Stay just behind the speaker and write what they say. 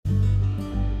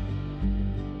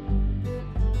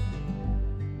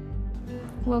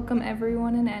Welcome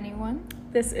everyone and anyone.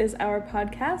 This is our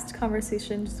podcast,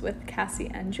 Conversations with Cassie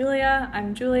and Julia.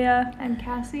 I'm Julia. I'm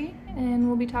Cassie, and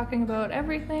we'll be talking about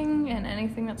everything and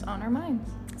anything that's on our minds.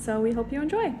 So we hope you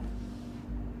enjoy.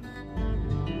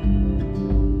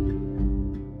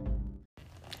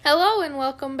 Hello and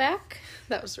welcome back.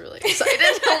 That was really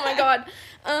excited. Oh my god.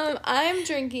 I'm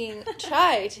drinking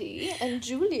chai tea, and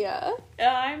Julia.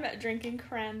 I'm drinking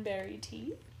cranberry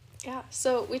tea. Yeah,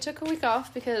 so we took a week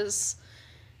off because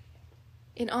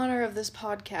in honor of this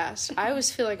podcast, I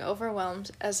was feeling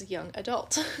overwhelmed as a young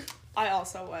adult. I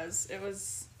also was.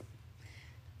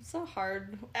 It's a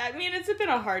hard... I mean, it's been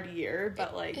a hard year,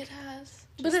 but like... It has.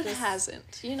 But it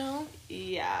hasn't, you know?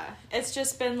 Yeah. It's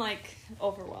just been like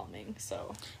overwhelming,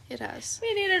 so... It has.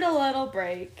 We needed a little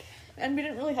break, and we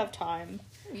didn't really have time.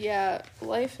 Yeah,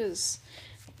 life is...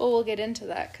 Well, we'll get into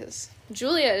that, because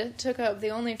Julia took up the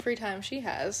only free time she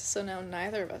has, so now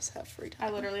neither of us have free time.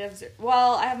 I literally have zero...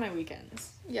 Well, I have my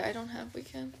weekends. Yeah, I don't have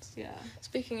weekends. Yeah.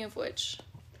 Speaking of which,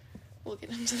 we'll get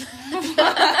into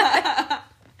that.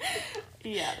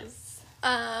 Yes.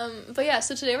 But yeah,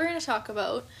 so today we're going to talk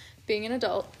about being an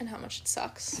adult and how much it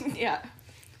sucks. Yeah.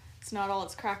 It's not all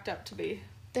it's cracked up to be.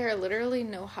 There are literally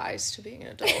no highs to being an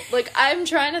adult. Like, I'm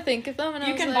trying to think of them, and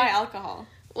you can buy alcohol.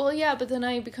 Well, yeah, but then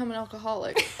I become an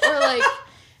alcoholic. Or, like,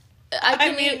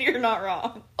 I mean, you're not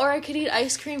wrong. Or I could eat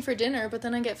ice cream for dinner, but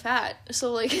then I get fat.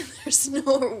 So, like, there's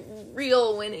no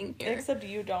real winning here. Except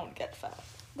you don't get fat.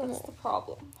 That's the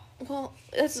problem. Well,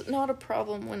 it's not a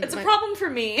problem when... It's a problem for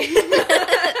me.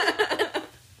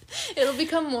 It'll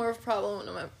become more of a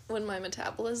problem when my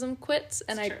metabolism quits,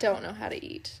 and I don't know how to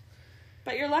eat.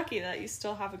 But you're lucky that you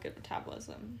still have a good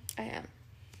metabolism. I am.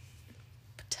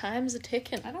 But time's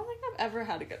a-ticking. I don't think I've ever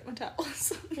had a good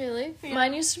metabolism. Really? Yeah.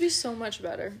 Mine used to be so much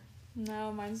better.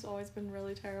 No, mine's always been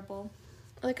really terrible.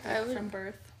 Like, I would... From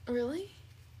birth. Really?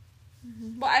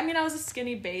 Mm-hmm. Well, I mean, I was a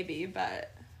skinny baby,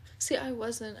 but... See, I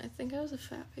wasn't. I think I was a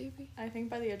fat baby. I think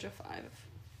by the age of 5,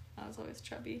 I was always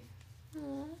chubby.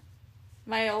 Aww.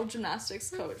 My old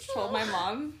gymnastics coach told my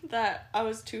mom that I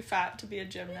was too fat to be a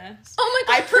gymnast. Oh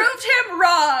my god! I proved him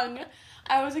wrong!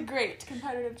 I was a great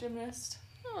competitive gymnast.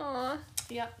 Aww.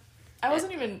 Yeah. I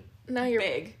wasn't even now you're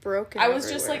big. Broken I was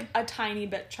everywhere. just like a tiny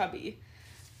bit chubby.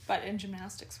 But in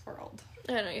gymnastics world.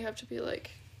 I know, you have to be like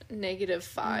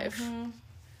 -5. Mm-hmm.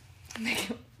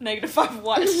 -5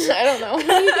 what? I don't know.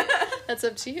 That's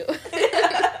up to you.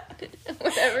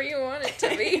 Whatever you want it to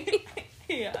be.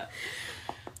 Yeah.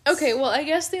 Okay, well, I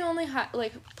guess the only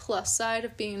plus side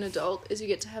of being an adult is you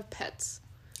get to have pets.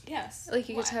 Yes. Like,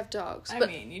 you get to have dogs. I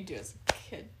mean, you do as a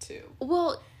kid, too.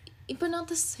 Well, but not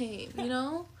the same, you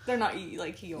know? They're not,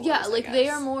 like, yours, yeah, like, I guess. they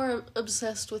are more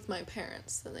obsessed with my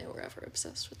parents than they were ever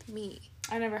obsessed with me.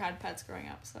 I never had pets growing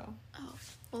up, so... Oh,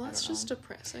 well, that's just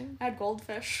depressing. I had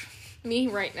goldfish. Me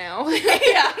right now.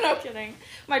 Yeah, no kidding.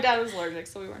 My dad was allergic,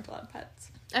 so we weren't allowed pets.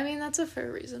 I mean, that's a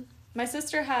fair reason. My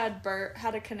sister had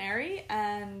a canary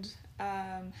and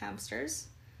hamsters,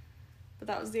 but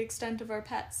that was the extent of our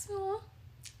pets. Aww.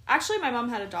 Actually, my mom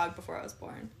had a dog before I was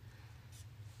born.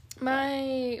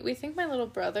 We think my little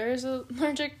brother is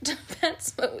allergic to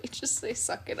pets, but we just say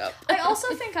suck it up. I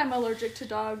also think I'm allergic to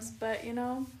dogs, but you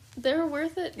know. They're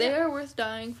worth it. Yeah. They are worth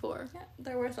dying for. Yeah,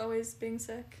 they're worth always being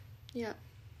sick. Yeah.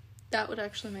 That would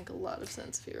actually make a lot of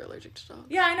sense if you were allergic to dogs.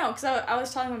 Yeah, I know, because I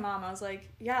was telling my mom, I was like,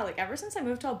 yeah, like, ever since I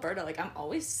moved to Alberta, like, I'm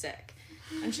always sick.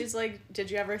 And she's like,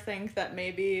 did you ever think that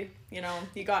maybe, you know,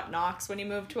 you got Knox when you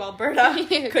moved to Alberta?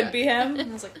 Could be him. And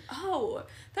I was like, oh,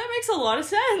 that makes a lot of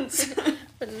sense.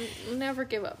 But never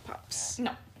give up, pups.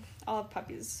 No, I'll have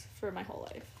puppies for my whole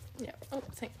life. Yeah. Oh,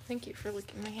 thank you for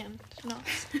licking my hand,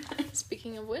 Knox.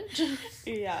 Speaking of which.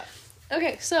 Yeah.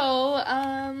 Okay, so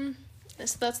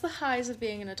that's the highs of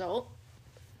being an adult,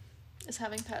 is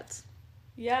having pets.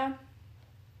 Yeah.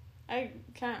 I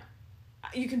can't...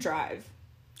 You can drive.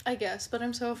 I guess, but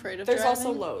I'm so afraid of There's driving.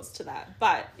 also lows to that,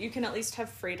 but you can at least have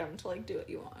freedom to, like, do what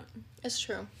you want. It's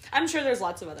true. I'm sure there's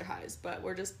lots of other highs, but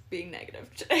we're just being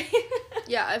negative today.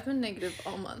 Yeah, I've been negative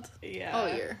all month. Yeah. All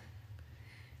year.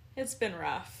 It's been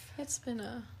rough. It's been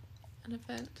an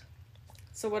event.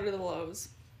 So what are the lows?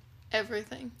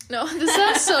 Everything. No, this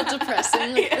sounds so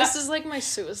depressing. Like, Yeah. This is like my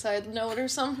suicide note or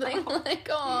something. Like,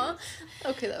 aw.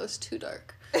 Okay, that was too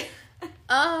dark.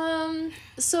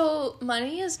 So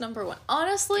money is number one.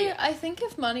 Honestly, yeah. I think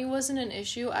if money wasn't an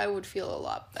issue, I would feel a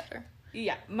lot better.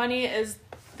 Yeah, money is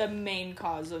the main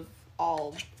cause of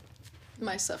all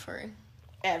my suffering.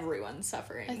 Everyone's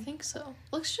suffering. I think so.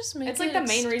 Let's just make it's like the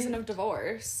main reason of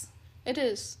divorce. It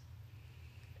is.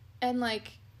 And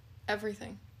like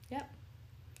everything. Yep.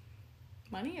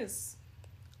 Money is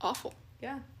awful.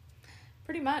 Yeah.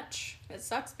 Pretty much. It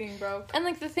sucks being broke. And,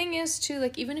 like, the thing is, too,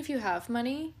 like, even if you have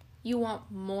money, you want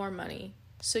more money.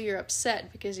 So you're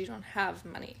upset because you don't have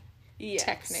money. Yes.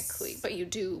 Technically. But you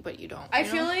do, but you don't. I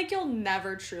feel like you'll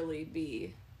never truly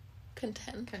be...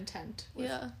 Content with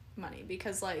money.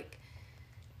 Because, like,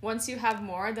 once you have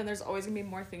more, then there's always going to be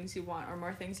more things you want or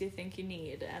more things you think you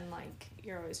need. And, like,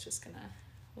 you're always just going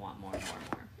to want more and more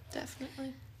and more.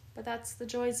 Definitely. But that's the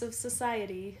joys of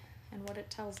society and what it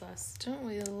tells us. Don't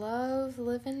we love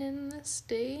living in this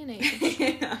day and age?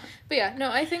 Yeah. But yeah, no,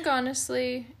 I think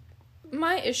honestly,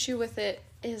 my issue with it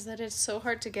is that it's so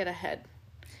hard to get ahead.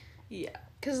 Yeah.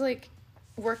 Because, like,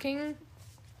 working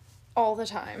all the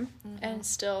time and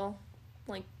still,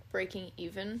 like, breaking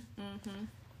even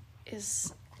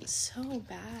is so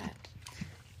bad.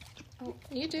 Oh,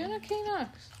 you doing okay,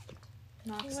 Knox?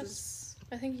 Knox is...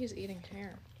 I think he's eating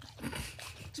hair.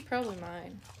 It's probably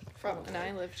mine. Probably. And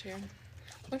I lived here.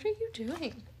 What are you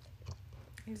doing?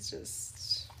 He's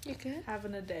just... You good?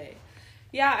 Having a day.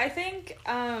 Yeah, I think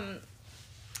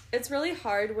it's really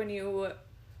hard when you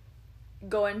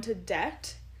go into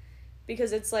debt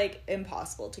because it's, like,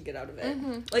 impossible to get out of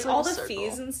it. Like, all the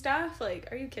fees and stuff, like,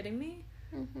 are you kidding me?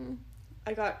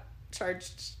 I got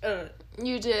charged...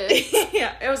 You did?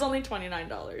 Yeah, it was only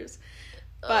 $29.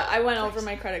 But I went over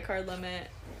my credit card limit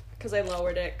because I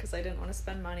lowered it because I didn't want to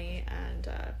spend money, and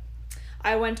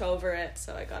I went over it,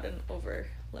 so I got an over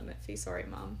limit fee. Sorry,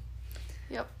 Mom.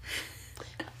 Yep.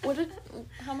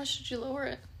 How much did you lower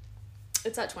it?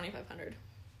 It's at $2,500.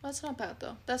 That's not bad,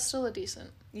 though. That's still a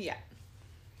decent. Yeah.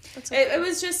 That's okay. It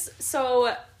was just,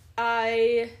 so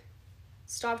I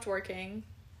stopped working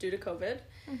due to COVID,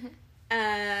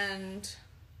 and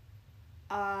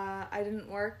I didn't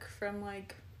work from,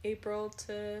 like, April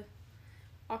to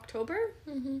October.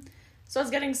 So I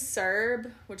was getting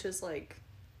CERB, which is, like,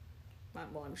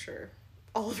 well, I'm sure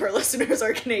all of our listeners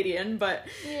are Canadian, but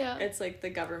it's, like, the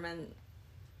government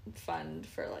fund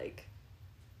for, like,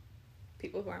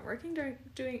 people who aren't working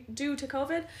due to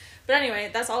COVID. But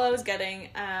anyway, that's all I was getting,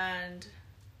 and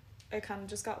it kind of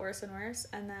just got worse and worse,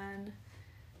 and then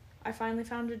I finally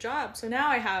found a job. So now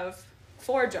I have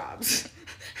 4 jobs.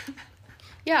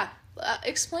 Yeah.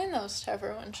 Explain those to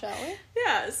everyone, shall we?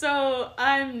 Yeah, so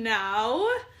I'm now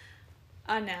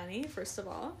a nanny, first of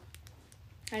all.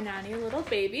 I nanny a little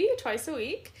baby twice a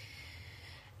week.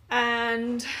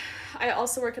 And I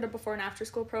also work at a before and after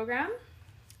school program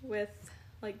with,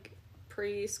 like,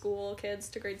 preschool kids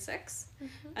to grade 6.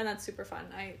 And that's super fun.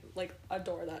 I, like,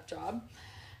 adore that job.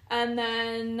 And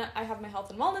then I have my health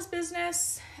and wellness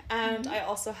business. And I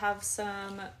also have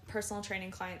some personal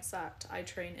training clients that I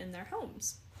train in their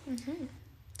homes.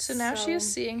 So now she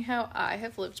is seeing how I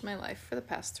have lived my life for the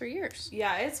past 3 years.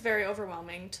 Yeah, it's very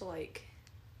overwhelming to, like,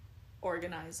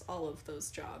 organize all of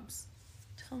those jobs.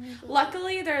 Tell me about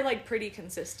Luckily, they're, like, pretty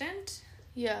consistent.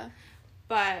 Yeah.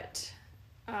 But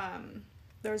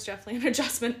there was definitely an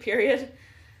adjustment period.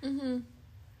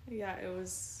 Yeah, it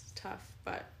was tough,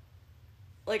 but,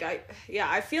 like,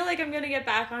 I feel like I'm gonna get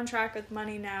back on track with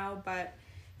money now, but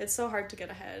it's so hard to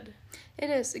get ahead. It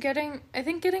is. I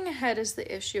think getting ahead is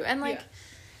the issue. And, like,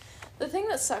 the thing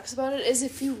that sucks about it is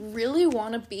if you really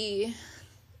want to be...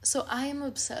 So I am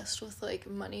obsessed with, like,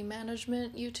 money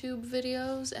management YouTube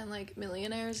videos and, like,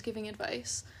 millionaires giving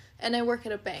advice. And I work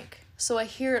at a bank. So I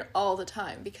hear it all the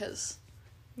time because,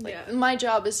 like, my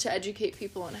job is to educate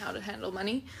people on how to handle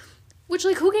money. Which,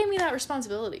 like, who gave me that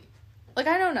responsibility? Like,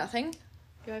 I know nothing.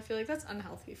 Yeah, I feel like that's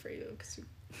unhealthy for you because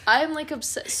I'm, like,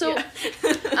 obsessed. So,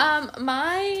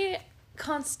 my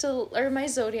my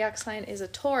zodiac sign is a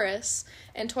Taurus,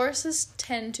 and Tauruses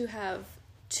tend to have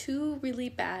 2 really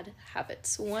bad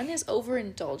habits. One is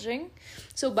overindulging,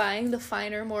 so buying the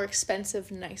finer, more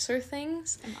expensive, nicer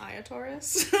things. Am I a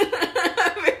Taurus?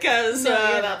 Because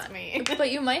that's me. But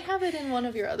you might have it in one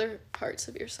of your other parts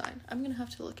of your sign. I'm gonna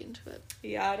have to look into it.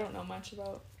 Yeah, I don't know much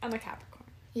about... I'm a Capricorn.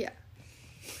 Yeah.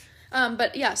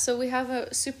 But yeah, so we have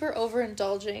a super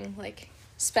overindulging, like,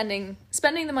 spending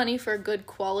the money for a good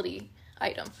quality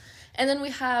item. And then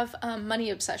we have money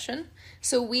obsession.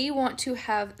 So we want to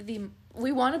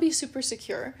be super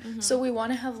secure. So we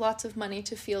want to have lots of money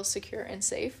to feel secure and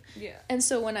safe. Yeah. And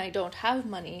so when I don't have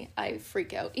money, I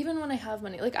freak out. Even when I have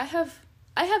money, like, I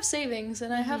have savings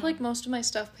and I have, like, most of my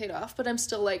stuff paid off, but I'm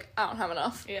still like, I don't have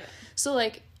enough. Yeah. So,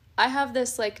 like, I have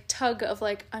this, like, tug of,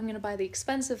 like, I'm gonna buy the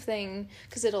expensive thing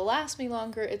because it'll last me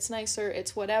longer, it's nicer,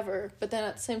 it's whatever. But then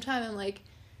at the same time, I'm like,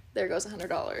 there goes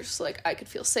 $100. Like, I could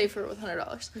feel safer with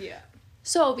 $100. Yeah.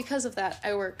 So because of that,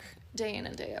 I work day in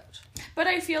and day out. But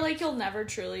I feel like you'll never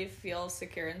truly feel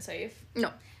secure and safe.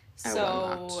 No.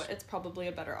 So it's probably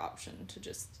a better option to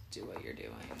just do what you're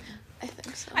doing. I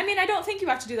think so. I mean, I don't think you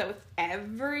have to do that with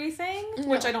everything,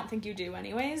 which I don't think you do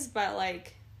anyways, but,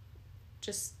 like,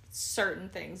 just certain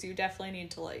things you definitely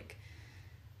need to, like,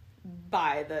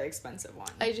 buy the expensive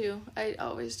one. I do. I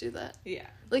always do that. Yeah.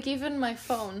 Like, even my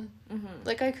phone,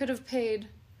 like, I could have paid,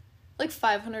 like,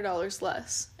 $500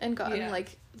 less and gotten,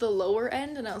 like, the lower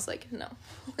end, and I was like, no.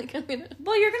 Like, I'm gonna...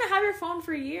 Well, you're gonna have your phone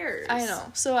for years. I know.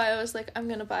 So I was like, I'm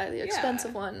gonna buy the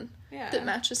expensive one that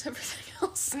matches everything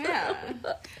else. Yeah.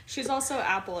 She's also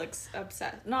Apple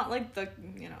obsessed. Not, like, the,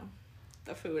 you know,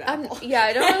 the food apple.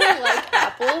 I don't really like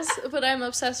apples, but I'm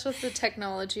obsessed with the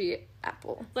technology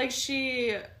Apple. Like,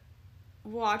 she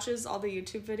watches all the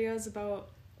YouTube videos about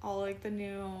all, like, the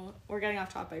new... We're getting off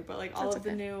topic, but, like, all of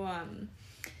the new,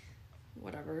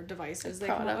 whatever devices they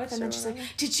come up with, and then she's like,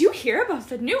 did you hear about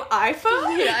the new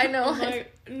iPhone? Yeah, I know. I'm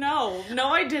like, no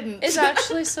I didn't. It's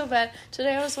actually so bad.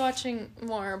 Today I was watching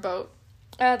more about,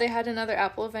 they had another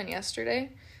Apple event yesterday,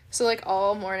 so, like,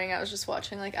 all morning I was just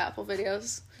watching, like, Apple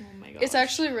videos. Oh my god. It's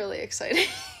actually really exciting.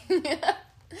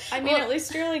 I mean, at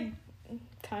least you're, like,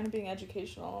 kind of being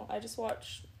educational. I just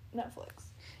watch Netflix.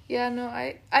 Yeah, no,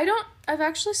 I've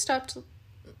actually stopped.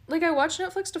 Like, I watch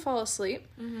Netflix to fall asleep,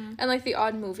 and, like, the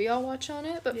odd movie I'll watch on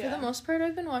it, but for the most part,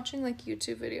 I've been watching, like,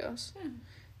 YouTube videos.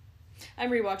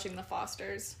 I'm rewatching The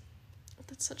Fosters.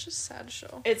 That's such a sad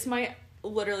show. It's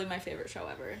literally my favorite show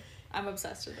ever. I'm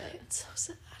obsessed with it. It's so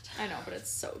sad. I know, but it's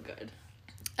so good.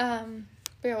 But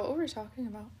yeah, what were we talking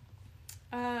about?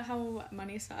 How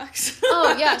money sucks.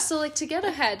 Oh, yeah, so, like, to get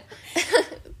ahead,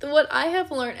 what I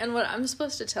have learned and what I'm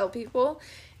supposed to tell people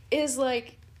is,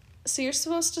 like, so you're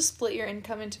supposed to split your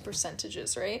income into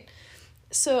percentages, right?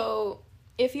 So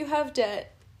if you have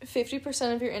debt,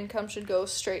 50% of your income should go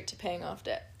straight to paying off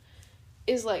debt.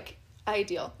 Is, like,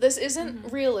 ideal. This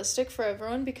isn't realistic for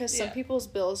everyone because some people's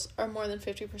bills are more than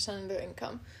 50% of their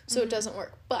income. So it doesn't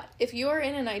work. But if you are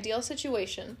in an ideal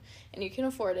situation and you can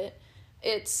afford it,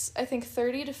 it's, I think,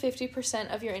 30 to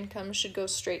 50% of your income should go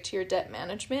straight to your debt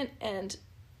management. And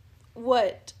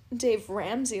what Dave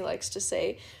Ramsey likes to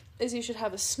say is you should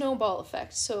have a snowball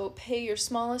effect. So pay your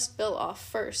smallest bill off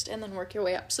first and then work your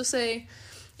way up. So say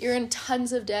you're in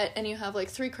tons of debt and you have, like,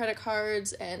 3 credit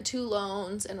cards and 2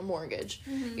 loans and a mortgage.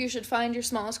 You should find your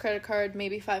smallest credit card,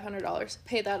 maybe $500,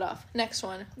 pay that off. Next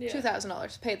one,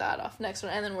 $2,000, pay that off. Next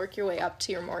one, and then work your way up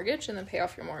to your mortgage and then pay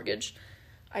off your mortgage.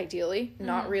 Ideally,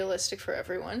 not realistic for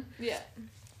everyone. Yeah.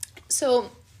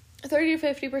 So 30 to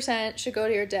 50% should go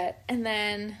to your debt, and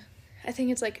then I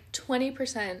think it's like 20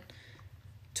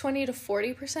 to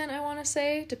 40%, I want to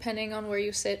say, depending on where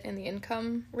you sit in the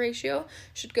income ratio,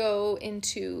 should go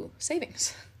into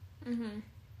savings.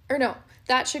 Or no,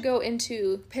 that should go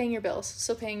into paying your bills.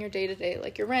 So paying your day-to-day,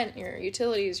 like your rent, your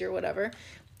utilities, your whatever.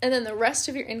 And then the rest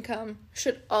of your income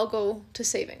should all go to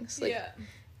savings. Like,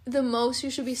 the most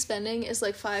you should be spending is,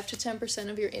 like, 5 to 10%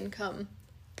 of your income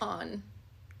on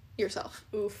yourself.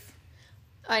 Oof.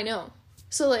 I know.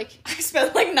 So, like... I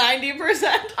spend, like,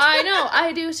 90%. I know,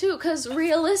 I do too, because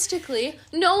realistically,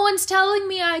 no one's telling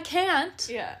me I can't.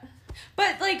 Yeah.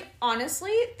 But, like,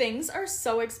 honestly, things are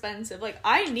so expensive. Like,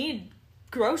 I need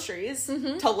groceries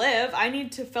to live. I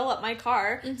need to fill up my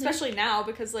car, especially now,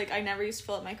 because, like, I never used to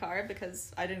fill up my car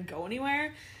because I didn't go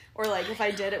anywhere. Or, like, if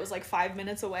I did, it was, like, 5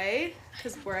 minutes away,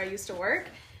 because where I used to work.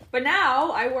 But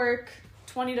now, I work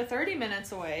 20 to 30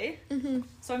 minutes away.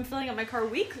 So I'm filling up my car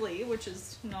weekly, which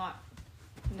is not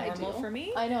normal for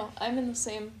me. I know. I'm in the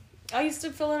same... I used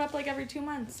to fill it up, like, every 2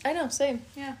 months. I know, same.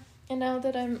 Yeah. And now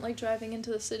that I'm, like, driving into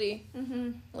the city,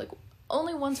 like,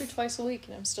 only once or twice a week,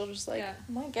 and I'm still just like,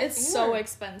 oh my God. It's so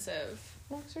expensive.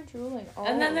 Legs are drooling.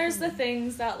 And then there's the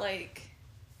things that, like,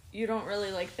 you don't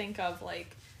really, like, think of,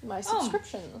 like... My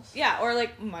subscriptions. Yeah, or,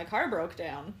 like, my car broke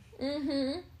down.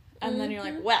 And then you're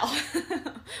like, well,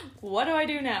 what do I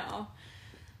do now?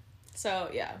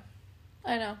 So, yeah.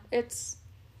 I know. It's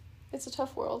a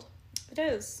tough world. It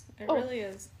is. It really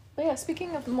is. But yeah,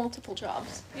 speaking of multiple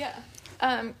jobs. Yeah.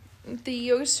 The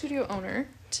yoga studio owner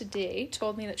today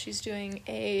told me that she's doing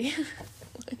a...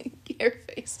 Your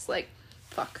face is like,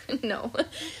 fuck, no.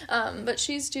 But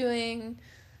she's doing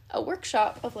a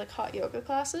workshop of, like, hot yoga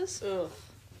classes. Ugh.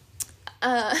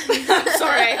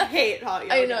 Sorry, I hate hot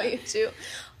yoga. I know, you too.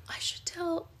 I should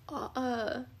tell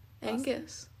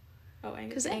Angus. Oh, Angus.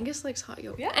 Because Angus likes hot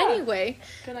yoga. Yeah. Anyway.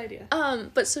 Good idea.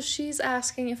 But so she's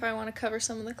asking if I want to cover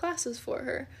some of the classes for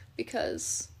her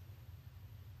because,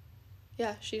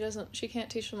 yeah, she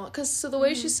can't teach them all. Because, so the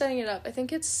way she's setting it up, I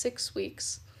think it's 6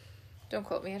 weeks. Don't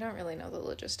quote me, I don't really know the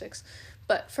logistics.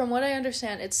 But from what I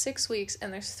understand, it's 6 weeks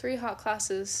and there's 3 hot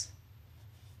classes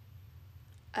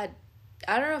a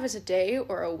I don't know if it's a day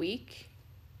or a week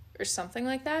or something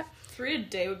like that. 3 a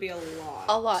day would be a lot.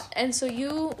 A lot. And so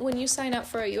when you sign up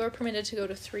for it, you are permitted to go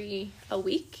to 3 a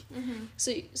week. Mm-hmm.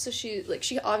 So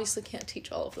she obviously can't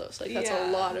teach all of those. Like, that's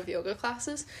a lot of yoga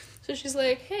classes. So she's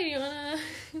like, hey, you want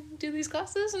to do these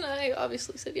classes? And I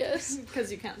obviously said yes.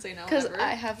 Because you can't say no. Because I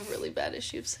have a really bad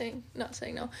issue of not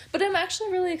saying no. But I'm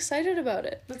actually really excited about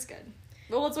it. That's good.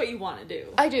 Well, it's what you want to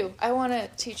do. I do. I want to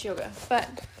teach yoga. But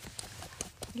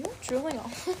you're drooling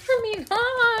all over me,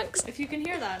 Knox. If you can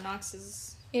hear that, Knox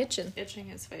is itching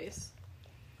his face.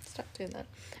 Stop doing that.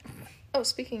 Oh,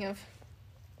 speaking of...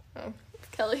 Oh,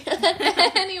 Kelly.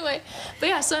 Anyway. But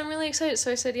yeah, so I'm really excited.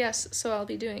 So I said yes. So I'll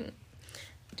be doing...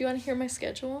 Do you want to hear my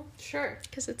schedule? Sure.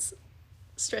 Because it's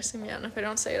stressing me out. And if I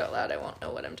don't say it out loud, I won't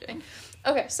know what I'm doing.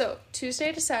 Okay, so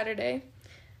Tuesday to Saturday,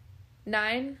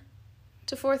 9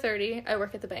 to 4:30, I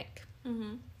work at the bank.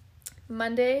 Mm-hmm.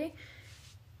 Monday,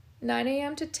 9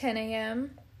 a.m. to 10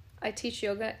 a.m., I teach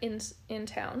yoga in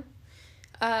town.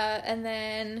 And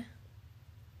then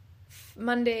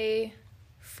Monday,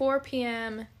 4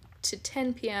 p.m. to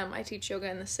 10 p.m., I teach yoga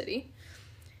in the city.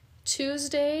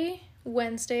 Tuesday,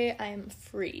 Wednesday, I am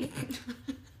free.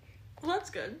 Well, that's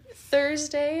good.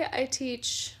 Thursday, I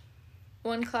teach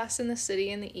 1 class in the city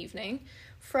in the evening.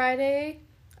 Friday,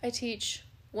 I teach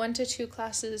 1 to 2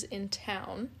 classes in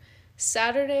town.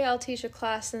 Saturday, I'll teach a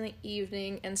class in the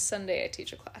evening, and Sunday, I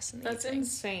teach a class in the evening. That's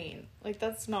insane. Like,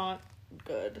 that's not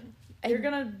good. You're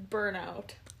gonna burn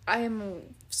out. I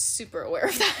am super aware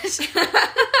of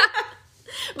that.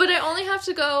 But I only have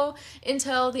to go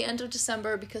until the end of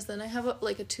December, because then I have a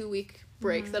 2-week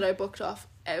break that I booked off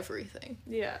everything.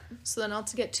 Yeah. So then I'll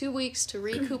get 2 weeks to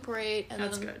recuperate, and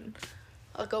that's then good.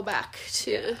 I'll go back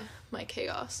to my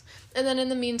chaos. And then in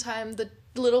the meantime, the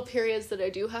little periods that I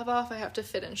do have off, I have to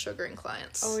fit in sugaring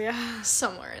clients. Oh, yeah.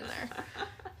 Somewhere in there.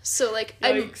 So,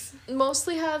 Yikes. I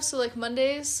mostly have,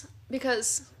 Mondays,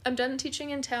 because I'm done teaching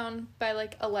in town by,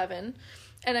 11,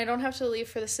 and I don't have to leave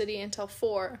for the city until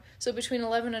 4. So between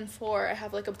 11 and 4, I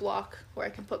have, a block where I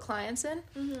can put clients in.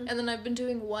 Mm-hmm. And then I've been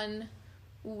doing 1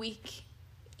 week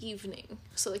evening.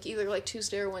 So, either,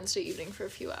 Tuesday or Wednesday evening for a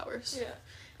few hours. Yeah.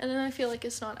 And then I feel like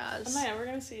it's not as... Am I ever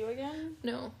going to see you again?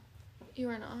 No. You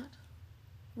are not.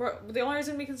 The only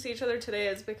reason we can see each other today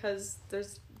is because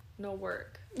there's no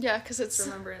work. Yeah, because it's...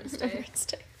 Remembrance Day. Remembrance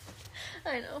Day.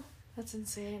 I know. That's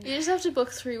insane. You just have to book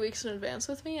 3 weeks in advance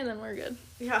with me, and then we're good.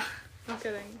 Yeah, no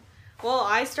kidding. Well,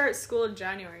 I start school in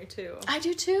January, too. I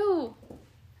do, too.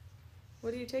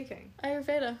 What are you taking?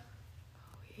 Ayurveda.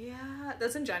 Oh, yeah.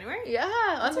 That's in January?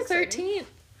 Yeah, on the 13th.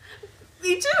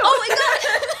 Me too! Oh, my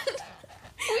God!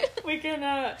 We can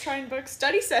try and book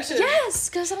study sessions. Yes,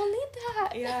 because I'll need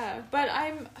that. Yeah, but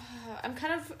I'm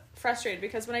kind of frustrated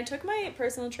because when I took my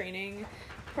personal training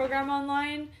program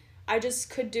online, I just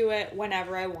could do it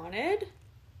whenever I wanted,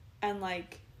 and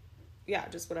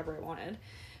just whatever I wanted.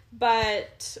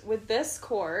 But with this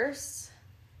course,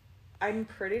 I'm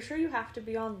pretty sure you have to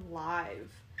be on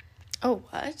live. Oh,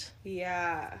 what?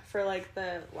 Yeah, for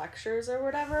the lectures or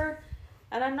whatever.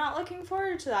 And I'm not looking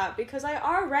forward to that because I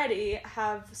already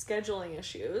have scheduling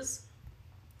issues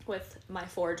with my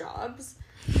 4 jobs.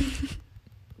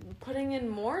 Putting in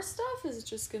more stuff is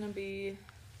just going to be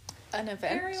an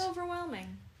event. Very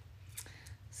overwhelming.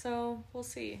 So, we'll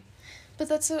see.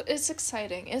 But it's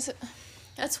exciting.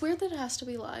 It's weird that it has to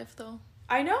be live, though.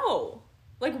 I know.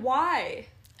 Why?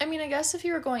 I mean, I guess if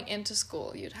you were going into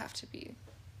school, you'd have to be...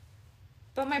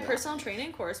 But my personal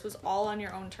training course was all on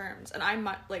your own terms. And I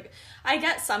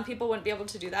get some people wouldn't be able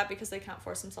to do that because they can't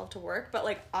force themselves to work.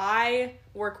 But, I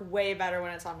work way better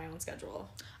when it's on my own schedule.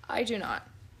 I do not.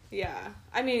 Yeah.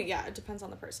 I mean, yeah, it depends on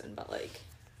the person. But,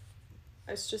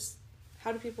 it's just,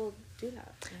 how do people do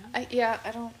that? You know?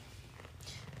 I don't...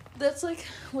 That's,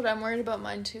 what I'm worried about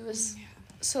mine, too, is... Yeah.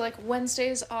 So,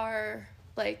 Wednesdays are,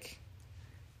 the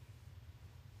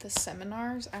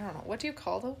seminars? I don't know. What do you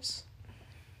call those?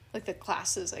 The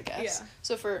classes, I guess. Yeah.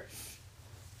 So for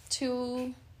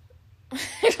 2...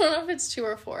 I don't know if it's 2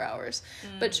 or 4 hours.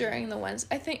 But during the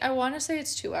Wednesday... I want to say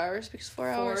it's 2 hours because 4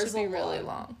 hours would be really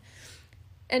long.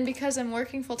 And because I'm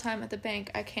working full-time at the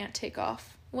bank, I can't take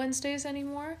off Wednesdays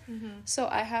anymore. Mm-hmm. So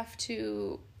I have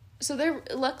to... So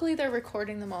luckily they're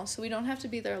recording them all, so we don't have to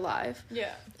be there live.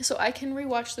 Yeah. So I can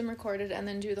rewatch them recorded and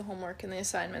then do the homework and the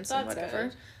assignments and whatever.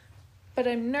 Good. But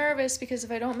I'm nervous because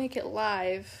if I don't make it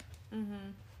live... Mm-hmm.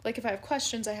 If I have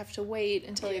questions, I have to wait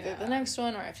until either the next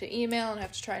one or I have to email and I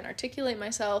have to try and articulate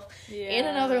myself in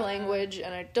another language,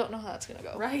 and I don't know how that's going to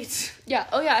go. Right. Yeah.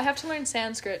 Oh, yeah, I have to learn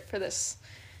Sanskrit for this.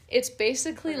 It's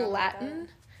basically Latin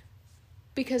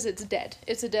because it's dead.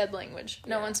 It's a dead language.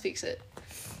 No one speaks it.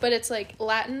 But it's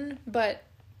Latin, but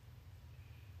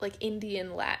like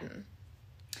Indian Latin.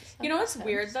 You know what's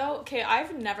weird though? Okay,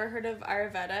 I've never heard of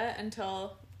Ayurveda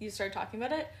until you started talking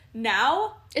about it.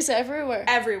 Now it's everywhere.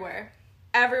 Everywhere.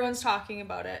 Everyone's talking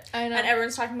about it. I know. And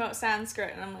everyone's talking about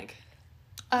Sanskrit, and I'm like,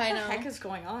 what the heck is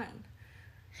going on?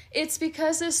 It's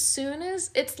because as soon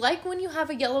as... It's like when you have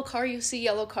a yellow car, you see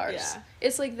yellow cars. Yeah.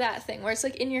 It's like that thing where it's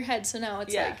like in your head, so now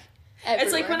it's like everywhere.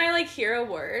 It's like when I like hear a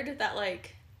word that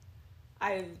like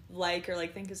I like or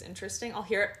like think is interesting, I'll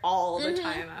hear it all the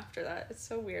time after that. It's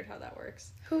so weird how that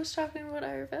works. Who's talking about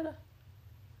Ayurveda?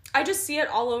 I just see it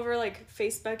all over like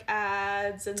Facebook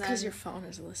ads, and because your phone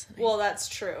is listening. Well, that's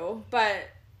true, but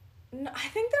I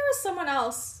think there was someone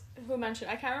else who mentioned.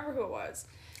 I can't remember who it was.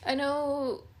 I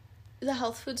know the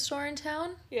health food store in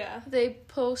town. Yeah, they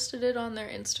posted it on their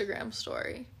Instagram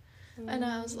story, and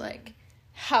I was like,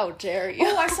 "How dare you!"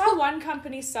 Oh, I saw one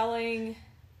company selling.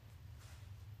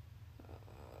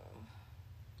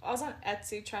 I was on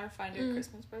Etsy trying to find you a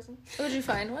Christmas present. Oh, did you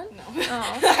find one? No.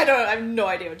 Oh. I have no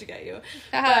idea what to get you.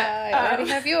 I already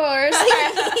have yours.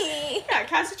 Yeah,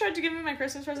 Cassie tried to give me my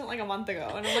Christmas present like a month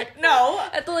ago, and I'm like, no.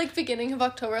 At the like beginning of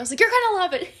October, I was like, you're gonna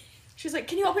love it. She's like,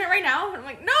 can you open it right now? And I'm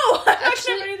like, no, I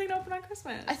don't have anything to open on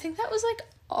Christmas. I think that was like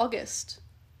August.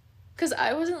 Because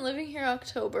I wasn't living here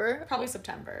October. Probably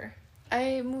September.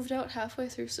 I moved out halfway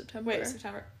through September. Wait,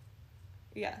 September.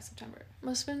 Yeah, September.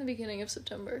 Must have been the beginning of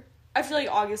September. I feel like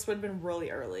August would have been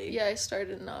really early. Yeah, I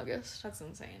started in August. That's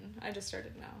insane. I just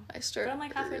started now. I started but I'm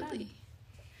like halfway early. done.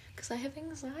 Because I have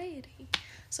anxiety.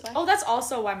 So that's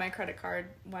also why my credit card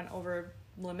went over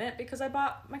limit, because I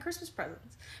bought my Christmas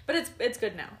presents. But it's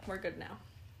good now. We're good now.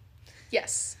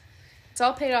 Yes. It's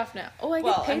all paid off now. Oh, I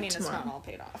get paid tomorrow. It's not all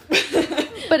paid off.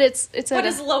 But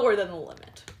it's lower than the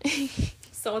limit.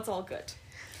 So it's all good.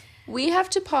 We have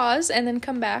to pause and then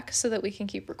come back so that we can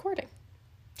keep recording.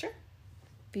 Sure.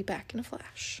 Be back in a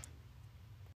flash.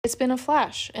 It's been a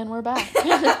flash, and we're back.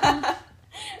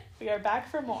 We are back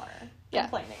for more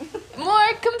complaining.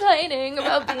 More complaining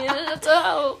about being an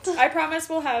adult. I promise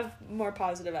we'll have more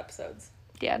positive episodes.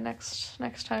 Yeah, next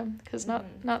time, because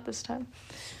not this time.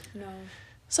 No.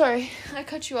 Sorry, I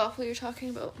cut you off while you're talking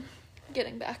about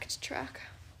getting back to track.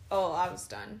 Oh, I was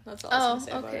done. That's all I was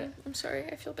going to say about it. I'm sorry,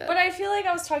 I feel bad. But I feel like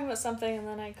I was talking about something, and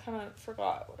then I kind of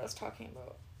forgot what I was talking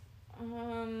about.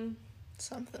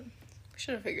 Something. We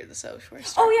should have figured this out before I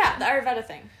started. Oh, yeah, the Ayurveda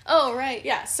thing. Oh, right.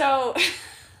 Yeah, so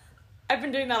I've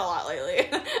been doing that a lot lately.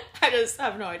 I just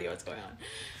have no idea what's going on.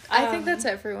 I think that's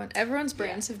everyone. Everyone's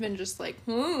brains have been just like,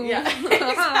 Yeah,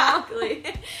 exactly.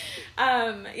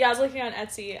 I was looking on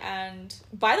Etsy, and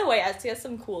by the way, Etsy has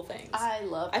some cool things. I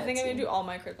love Etsy. I think I'm going to do all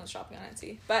my Christmas shopping on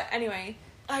Etsy. But anyway,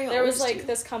 there was like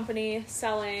this company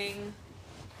selling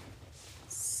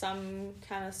some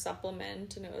kind of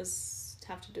supplement, and it was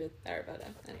have to do with Ayurveda.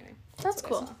 Anyway, that's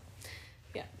cool.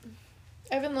 Yeah.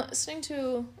 I've been listening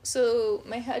to, so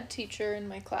my head teacher in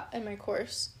my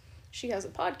course, she has a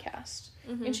podcast,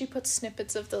 and she puts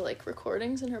snippets of the like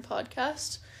recordings in her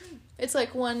podcast. It's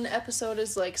like one episode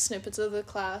is like snippets of the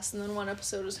class, and then one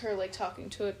episode is her like talking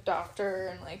to a doctor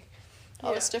and like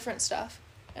all this different stuff.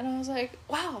 And I was like,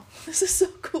 wow, this is so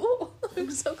cool.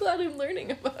 I'm so glad I'm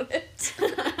learning about it.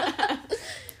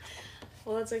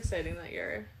 Well, that's exciting that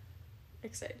you're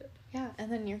excited. Yeah,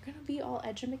 and then you're gonna be all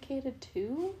educated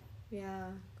too? Yeah,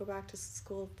 go back to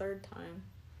school third time.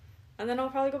 And then I'll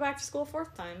probably go back to school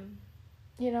fourth time.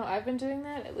 You know, I've been doing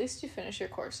that. At least you finish your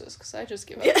courses, because I just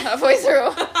give up halfway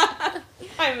through.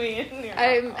 I mean,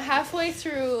 I'm halfway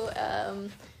through a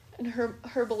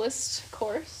herbalist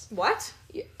course. What?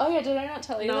 Yeah. Oh yeah, did I not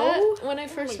tell you that? When I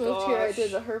first moved here, I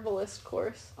did a herbalist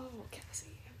course. Oh, Cassie.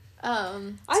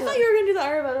 I thought you were gonna do the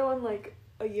Ayurveda one like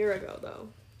a year ago, though.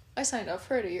 I signed up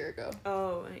for it a year ago.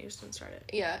 Oh, and you just didn't start it.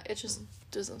 Yeah, it just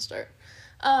doesn't start.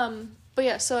 But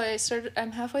yeah, so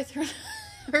I'm halfway through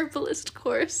a herbalist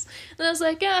course, and I was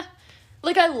like, yeah,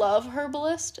 like I love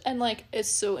herbalist, and like it's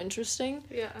so interesting.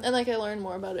 Yeah. And like I learned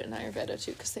more about it in Ayurveda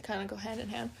too, because they kind of go hand in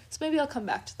hand. So maybe I'll come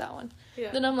back to that one.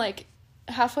 Yeah. Then I'm like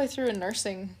halfway through a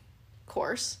nursing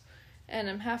course, and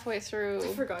I'm halfway through.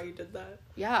 I forgot you did that.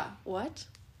 Yeah. What?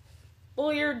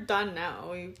 Well, you're done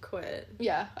now. You quit.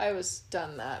 Yeah, I was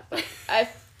done that, but I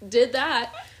did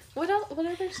that. What else? What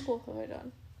other school have I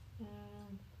done?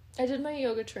 I did my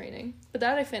yoga training, but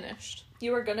that I finished.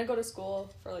 You were gonna go to school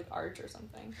for like art or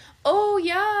something. Oh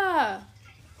yeah,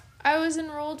 I was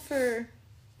enrolled for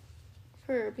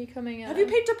becoming a... Have you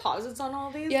paid deposits on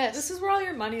all these? Yes. This is where all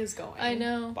your money is going. I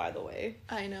know. By the way.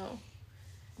 I know.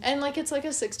 And like it's like a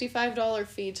 $65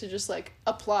 fee to just like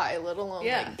apply, let alone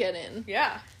like get in.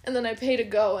 Yeah. And then I pay to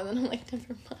go, and then I'm like,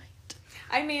 never mind.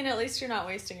 I mean, at least you're not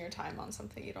wasting your time on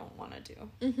something you don't want to do.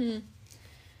 Mm-hmm.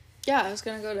 Yeah, I was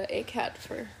gonna go to ACAD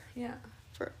for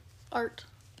art.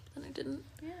 Then I didn't.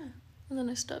 Yeah. And then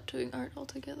I stopped doing art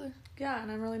altogether. Yeah,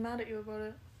 and I'm really mad at you about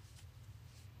it.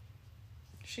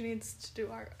 She needs to do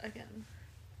art again.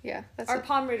 Yeah, that's our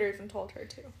palm reader even told her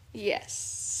to.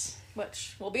 Yes.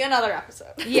 Which will be another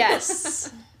episode.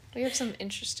 Yes. We have some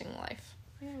interesting life.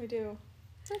 Yeah, we do.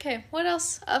 Okay, what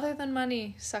else other than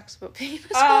money sucks about being a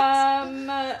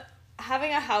spouse?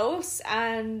 Having a house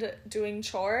and doing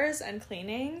chores and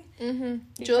cleaning.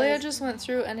 Mm-hmm. Julia just went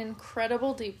through an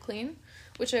incredible deep clean,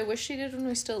 which I wish she did when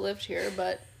we still lived here,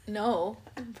 but no.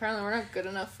 Apparently we're not good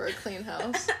enough for a clean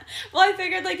house. Well, I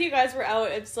figured, like, you guys were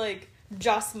out, it's, like,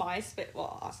 just my space.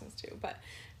 Well, Austin's too, but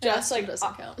just, Austin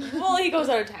doesn't count. Well, he goes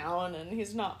out of town and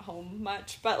he's not home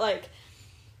much, but, like,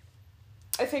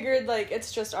 I figured, like,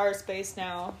 it's just our space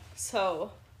now,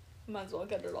 so might as well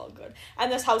get it all good. And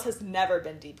this house has never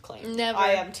been deep cleaned. Never.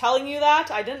 I am telling you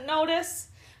that. I didn't notice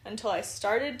until I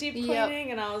started deep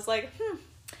cleaning, and I was like,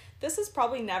 this has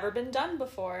probably never been done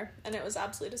before. And it was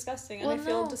absolutely disgusting. And I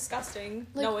feel disgusting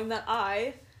knowing that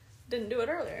I didn't do it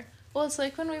earlier. Well, it's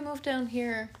like when we moved down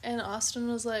here and Austin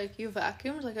was like, you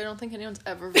vacuumed? Like, I don't think anyone's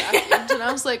ever vacuumed. And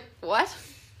I was like, what?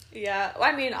 Yeah.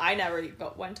 I mean, I never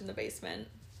went in the basement.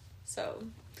 So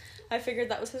I figured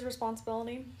that was his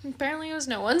responsibility. Apparently it was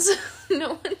no one's.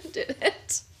 No one did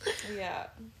it. Yeah.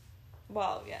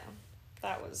 Well, yeah.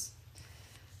 That was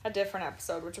a different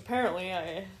episode, which apparently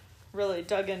I really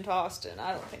dug into Austin.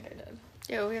 I don't think I did.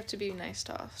 Yeah, we have to be nice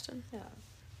to Austin. Yeah.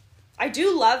 I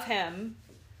do love him.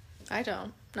 I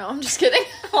don't. No, I'm just kidding.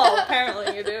 Well,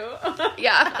 apparently you do.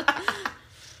 Yeah.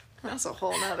 That's a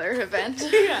whole nother event.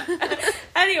 Yeah.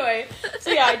 Anyway,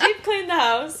 so yeah, I deep cleaned the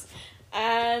house.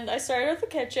 And I started with the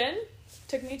kitchen.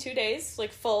 Took me 2 days,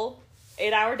 like full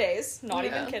 8-hour days. Not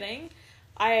even kidding.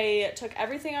 I took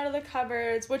everything out of the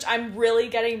cupboards, which I'm really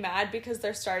getting mad because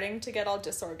they're starting to get all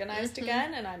disorganized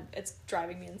again, and it's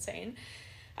driving me insane.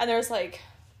 And there's like,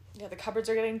 the cupboards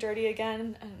are getting dirty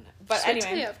again. But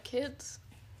anyway, you have kids.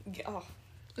 Oh.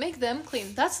 Make them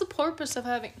clean. That's the purpose of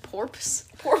having Porpoise.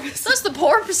 That's the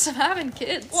purpose of having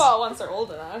kids. Well, once they're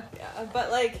old enough, yeah.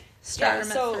 But like, start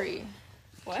them at 3.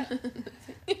 What?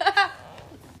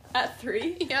 At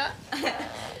 3? Yeah.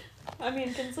 I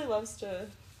mean, Kinsley loves to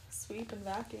sweep and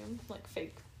vacuum, like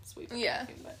fake sweep. And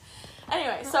vacuum, but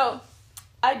anyway, so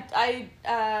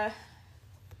I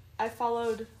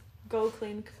followed Go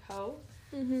Clean Co.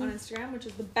 on Instagram, which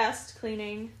is the best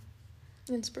cleaning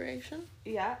inspiration.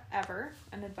 Yeah, ever,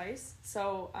 and advice.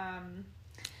 So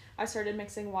I started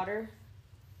mixing water,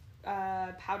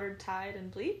 powdered Tide, and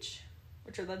bleach,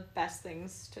 which are the best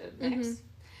things to mix.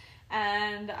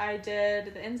 And I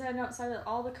did the inside and outside of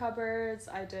all the cupboards.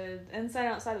 I did the inside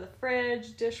and outside of the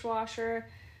fridge, dishwasher.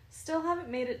 Still haven't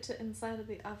made it to inside of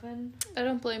the oven. I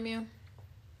don't blame you.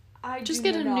 I just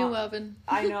get a new oven.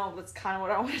 I know, that's kind of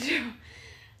what I want to do.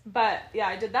 But yeah,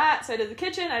 I did that. So I did the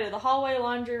kitchen, I did the hallway,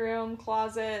 laundry room,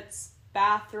 closets,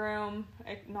 bathroom.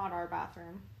 Not our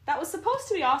bathroom. That was supposed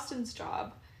to be Austin's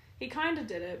job. He kind of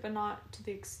did it, but not to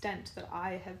the extent that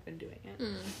I have been doing it.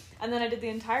 And then I did the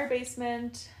entire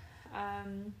basement,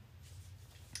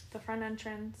 the front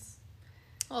entrance.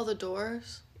 All the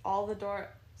doors.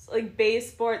 Like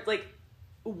baseboard, like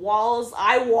walls.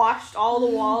 I washed all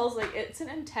the walls. Like, it's an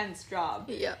intense job.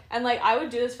 Yeah. And like, I would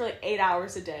do this for like 8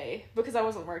 hours a day because I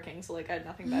wasn't working, so like I had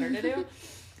nothing better to do.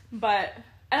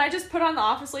 And I just put on the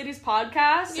Office Ladies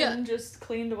podcast and just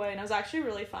cleaned away, and it was actually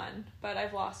really fun. But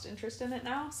I've lost interest in it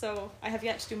now, so I have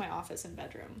yet to do my office and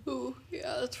bedroom. Ooh,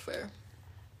 yeah, that's fair.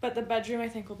 But the bedroom, I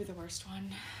think, will be the worst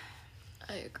one.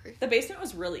 I agree. The basement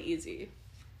was really easy.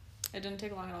 It didn't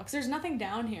take long at all, because there's nothing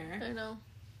down here. I know.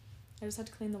 I just had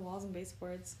to clean the walls and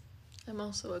baseboards. I'm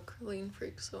also a clean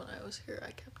freak, so when I was here,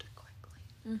 I kept it quite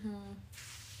clean.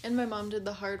 And my mom did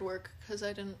the hard work, because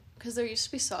there used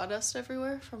to be sawdust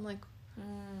everywhere from, like,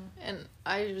 and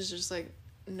I was just like,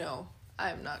 no,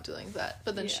 I'm not doing that.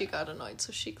 But then she got annoyed,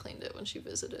 so she cleaned it when she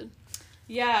visited.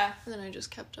 Yeah. And then I just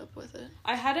kept up with it.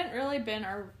 I hadn't really been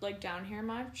down here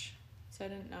much, so I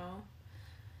didn't know.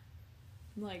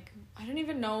 Like, I didn't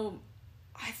even know.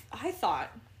 I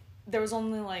thought there was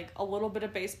only like a little bit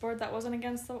of baseboard that wasn't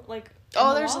against the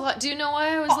there's a lot. Do you know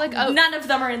why I was none of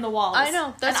them are in the walls. I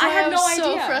know. That's why I was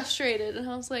so frustrated, and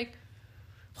I was like,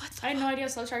 I had no idea,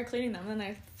 so I started cleaning them, and then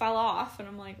they fell off, and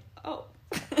I'm like, oh.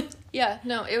 Yeah,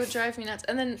 no, it would drive me nuts.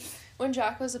 And then when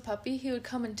Jack was a puppy, he would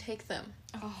come and take them.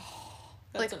 Oh,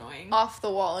 that's annoying. Off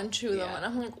the wall and chew them, and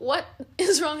I'm like, what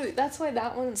is wrong with you? That's why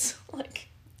that one's like,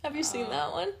 have you seen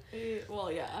that one?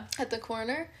 Well, yeah. At the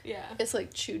corner? Yeah. It's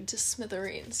like chewed to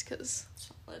smithereens, because...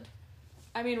 Solid.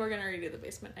 I mean, we're gonna redo the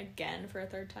basement again for a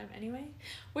third time anyway.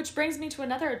 Which brings me to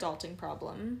another adulting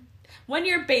problem. When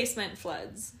your basement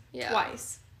floods. Yeah.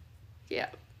 Twice. Yeah.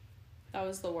 That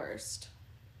was the worst.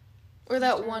 Or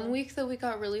that one week that we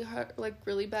got really hard, like,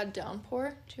 really bad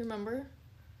downpour. Do you remember?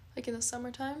 Like, in the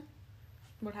summertime?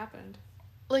 What happened?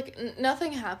 Like,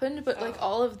 nothing happened, but, like,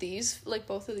 all of these, like,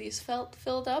 both of these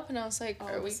filled up, and I was like,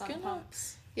 are we gonna...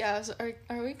 Pumps. Yeah, are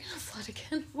we gonna flood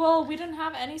again? Well, we didn't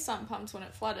have any sump pumps when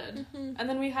it flooded. Mm-hmm. And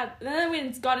then we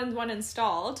got one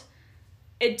installed.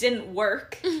 It didn't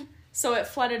work. So it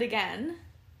flooded again.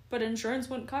 But insurance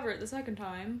wouldn't cover it the second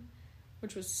time.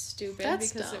 Which was stupid.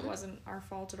 That's because dumb. It wasn't our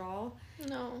fault at all.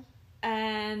 No.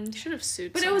 And... You should have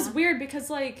sued But someone. it was weird because,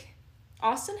 like,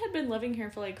 Austin had been living here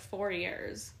for, like, 4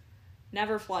 years.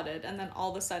 Never flooded. And then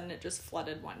all of a sudden it just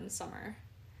flooded one summer.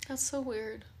 That's so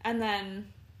weird. And then...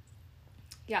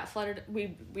 Yeah, flooded.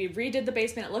 We redid the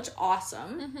basement. It looked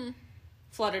awesome. Mm-hmm.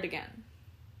 Flooded again.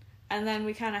 And then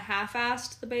we kind of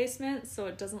half-assed the basement, so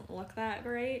it doesn't look that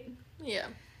great. Yeah.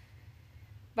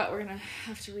 But we're going to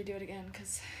have to redo it again,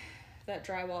 because that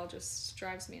drywall just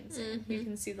drives me insane. Mm-hmm. You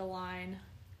can see the line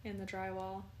in the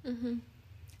drywall. Mm-hmm.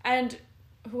 And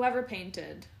whoever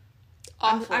painted.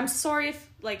 Awful. I'm sorry if,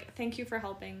 like, thank you for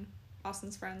helping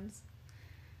Austin's friends.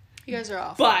 You guys are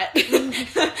awful. But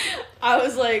I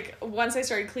was like, once I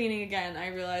started cleaning again, I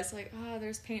realized, like,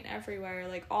 there's paint everywhere,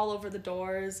 like, all over the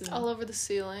doors. And... all over the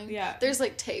ceiling. Yeah. There's,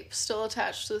 like, tape still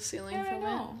attached to the ceiling from it.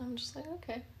 I'm just like,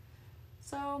 okay.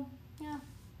 So, yeah.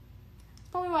 That's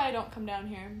probably why I don't come down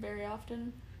here very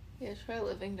often. Yeah, try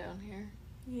living down here.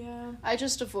 Yeah. I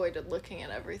just avoided looking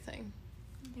at everything.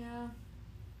 Yeah.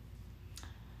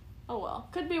 Oh, well.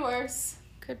 Could be worse.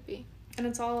 Could be. And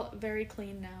it's all very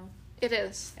clean now. It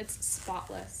is. It's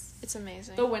spotless. It's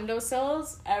amazing. The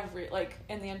windowsills,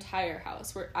 in the entire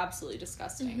house, were absolutely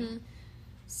disgusting. Mm-hmm.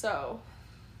 So,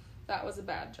 that was a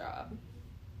bad job.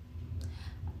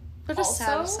 But also,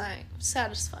 a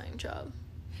satisfying job.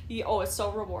 Yeah, it's so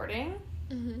rewarding.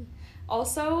 Mm-hmm.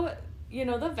 Also, you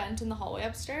know the vent in the hallway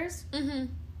upstairs? Mm-hmm.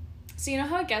 So, you know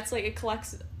how it gets, like, it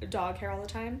collects dog hair all the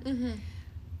time? Mm-hmm.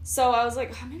 So, I was like,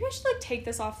 maybe I should, like, take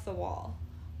this off the wall.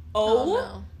 Oh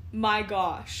no. My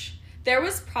gosh. There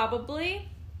was probably,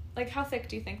 like, how thick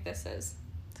do you think this is?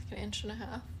 Like 1.5 inches.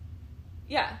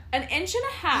 Yeah, 1.5 inches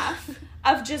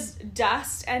of just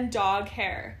dust and dog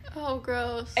hair. Oh,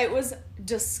 gross. It was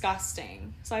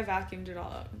disgusting. So I vacuumed it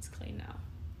all out. It's clean now.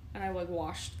 And I, like,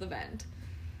 washed the vent.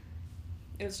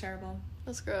 It was terrible.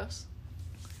 That's gross.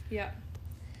 Yeah.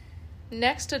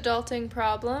 Next adulting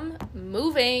problem,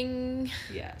 moving.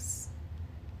 Yes.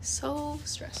 So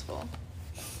stressful.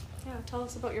 Yeah, tell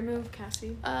us about your move,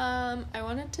 Cassie. I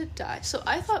wanted to die. So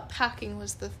I thought packing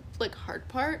was the, like, hard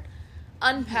part.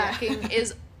 Unpacking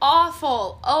is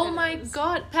awful. Oh my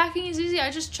god. Packing is easy. I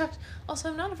just chucked... Also,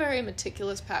 I'm not a very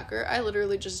meticulous packer. I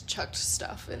literally just chucked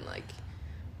stuff in, like,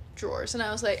 drawers. And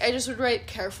I was like, I just would write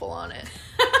careful on it.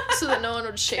 So that no one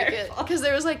would shake it. Because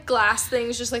there was, like, glass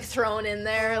things just, like, thrown in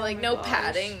there. Like, no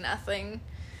padding, nothing.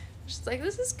 Just like,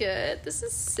 this is good. This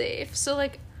is safe. So,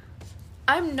 like...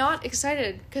 I'm not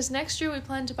excited because next year we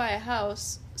plan to buy a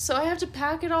house, so I have to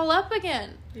pack it all up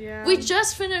again. Yeah. We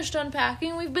just finished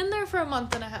unpacking. We've been there for 1.5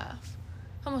 months.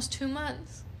 Almost 2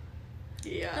 months.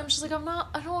 Yeah. And I'm just like,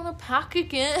 I don't want to pack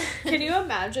again. Can you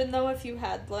imagine, though, if you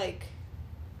had, like,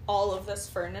 all of this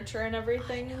furniture and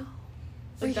everything? I know.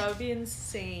 Like, that would be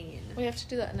insane. We have to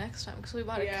do that next time because we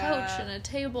bought a couch and a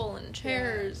table and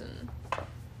chairs and...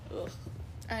 Ugh.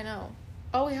 I know.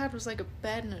 All we had was, like, a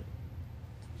bed and a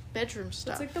bedroom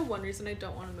stuff. That's, like, the one reason I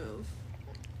don't want to move.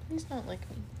 Please don't like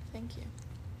me. Thank you.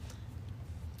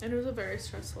 And it was a very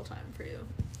stressful time for you.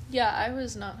 Yeah, I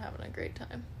was not having a great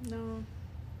time. No.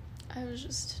 I was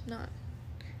just not...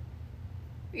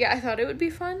 Yeah, I thought it would be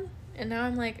fun, and now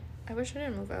I'm like, I wish I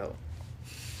didn't move out.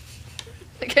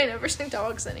 Like, I never see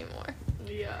dogs anymore.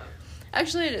 Yeah.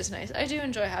 Actually, it is nice. I do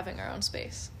enjoy having our own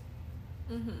space.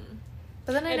 Mm-hmm.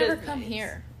 But then I never come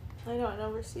here. I know, I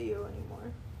never see you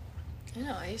anymore. I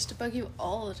know, I used to bug you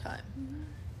all the time. Mm-hmm.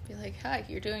 Be like, hi,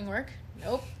 you're doing work?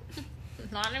 Nope.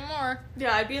 Not anymore.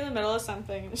 Yeah, I'd be in the middle of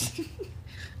something.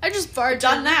 I just barge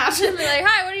done that. And be like,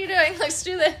 hi, what are you doing? Let's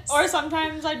do this. Or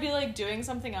sometimes I'd be, like, doing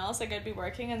something else. Like, I'd be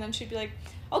working, and then she'd be like,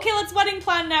 okay, let's wedding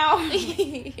plan now.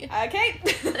 Okay.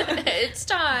 It's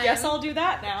time. Guess I'll do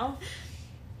that now.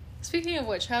 Speaking of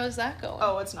which, how is that going?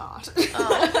 Oh, it's not.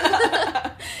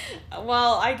 Oh.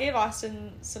 Well, I gave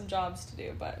Austin some jobs to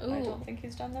do, but Ooh. I don't think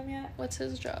he's done them yet. What's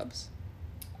his jobs?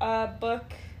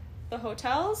 Book the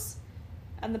hotels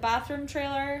and the bathroom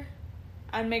trailer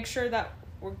and make sure that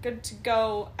we're good to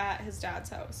go at his dad's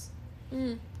house.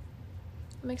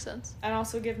 Makes sense. And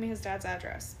also give me his dad's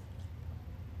address.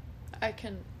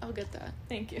 I'll get that.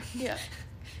 Thank you. Yeah.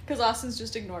 Because Austin's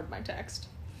just ignored my text.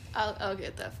 I'll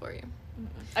get that for you.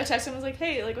 I texted him, was like,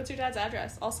 hey, like, what's your dad's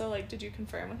address? Also, like, did you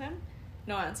confirm with him?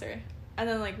 No answer. And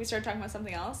then, like, we started talking about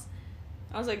something else.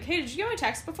 I was like, hey, did you get my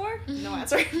text before? No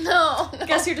answer. No.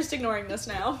 Guess you're just ignoring this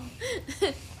now.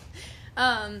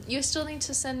 You still need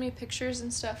to send me pictures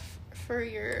and stuff for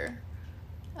your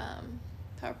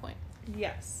PowerPoint.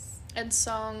 Yes. And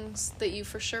songs that you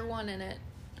for sure want in it.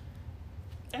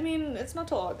 I mean, it's not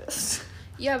till August.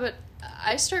 Yeah, but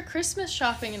I start Christmas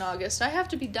shopping in August. I have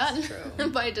to be done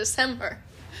by December.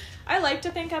 I like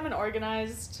to think I'm an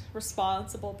organized,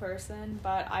 responsible person,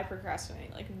 but I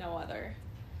procrastinate like no other.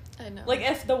 I know. Like,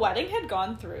 if the wedding had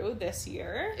gone through this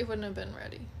year... It wouldn't have been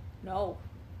ready. No.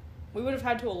 We would have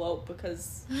had to elope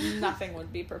because nothing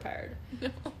would be prepared. No.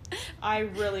 I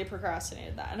really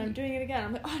procrastinated that, and I'm doing it again.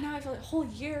 I'm like, oh, now I have a whole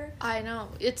year. I know.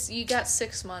 You got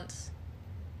 6 months.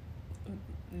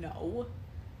 No.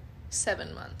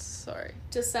 7 months, sorry.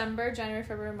 December, January,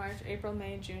 February, March, April,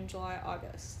 May, June, July,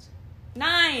 August.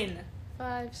 9!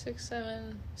 5, 6,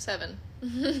 7, 7.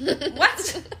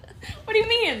 What? What do you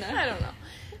mean? I don't know.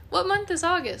 What month is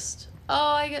August? Oh,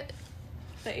 I get...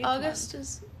 The 8th August month.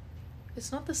 is...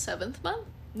 It's not the 7th month?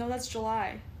 No, that's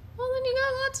July. Well, then you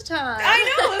got lots of time.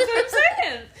 I know, that's what I'm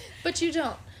saying. But you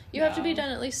don't. You have to be No.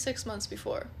 done at least 6 months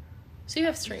before. So you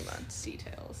have 3 months.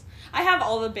 Details. I have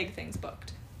all the big things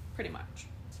booked. Pretty much.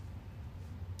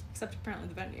 Except apparently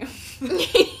the venue.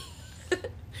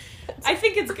 I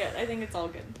think it's good. I think it's all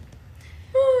good.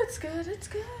 Oh, it's good. It's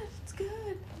good. It's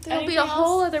good. There'll be Anything a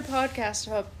whole else? other podcast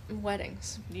about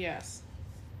weddings. Yes.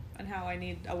 And how I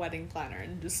need a wedding planner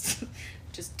and just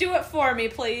do it for me,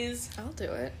 please. I'll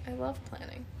do it. I love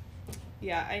planning.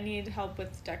 Yeah, I need help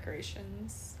with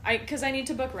decorations. Because I need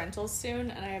to book rentals soon,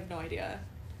 and I have no idea.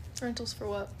 Rentals for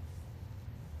what?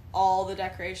 All the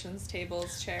decorations,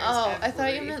 tables, chairs, Oh, I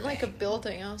thought you meant like a everything.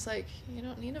 building. I was like, you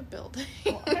don't need a building.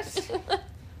 What?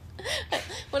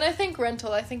 When I think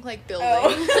rental, I think like building. Oh.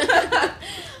 I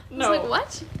was No. like,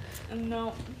 what?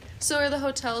 No. So are the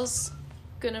hotels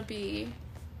gonna be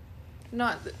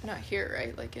not here,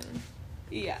 right? Like in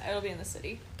Yeah, it'll be in the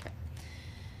city. Okay.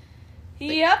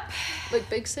 Yep. like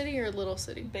big city or little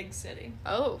city? Big city.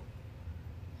 Oh.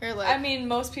 You're like, I mean,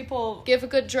 most people... give a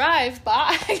good drive,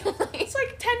 bye. It's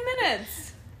like 10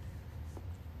 minutes.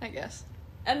 I guess.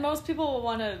 And most people will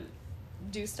want to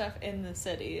do stuff in the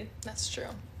city That's true.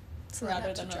 So they rather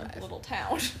have to than a drive. little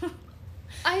town.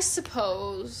 I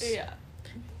suppose. Yeah.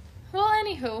 Well,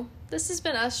 anywho, this has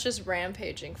been us just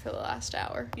rampaging for the last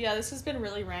hour. Yeah, this has been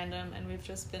really random, and we've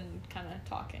just been kind of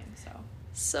talking, so...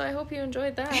 So I hope you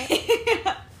enjoyed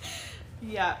that.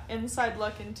 Yeah, inside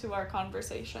look into our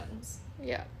conversations.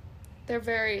 Yeah. They're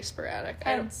very sporadic.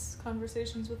 Hence,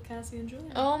 conversations with Cassie and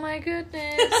Julian. Oh my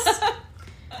goodness.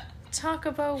 Talk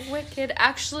about Wicked.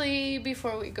 Actually,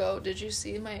 before we go, did you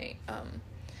see my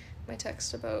my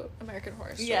text about American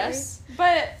Horror Story? Yes,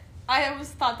 but I always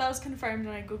thought that was confirmed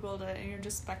when I googled it, and you're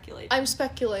just speculating. I'm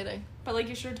speculating. But, like,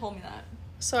 you should have told me that.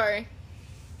 Sorry.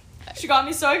 She got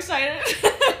me so excited.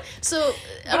 So,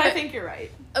 But I think you're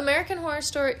right. American Horror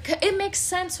Story, it makes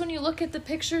sense when you look at the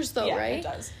pictures, though, Yeah, right? it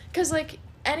does. Because, like,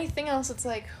 anything else, it's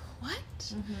like, what?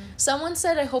 Mm-hmm. Someone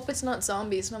said, I hope it's not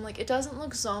zombies, and I'm like, it doesn't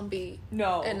look zombie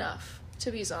No. enough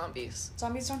to be zombies.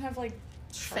 Zombies don't have, like,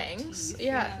 sharp Fangs? teeth.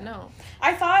 Yeah, no.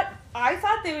 I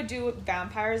thought they would do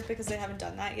vampires because they haven't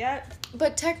done that yet.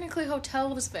 But technically,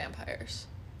 Hotel was vampires.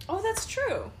 Oh, that's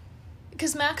true.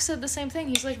 Because Max said the same thing.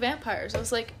 He's like, vampires. I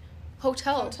was like,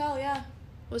 Hotel Yeah.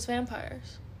 was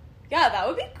vampires. Yeah, that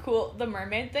would be cool. The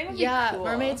mermaid thing would be cool.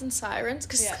 Mermaids and sirens.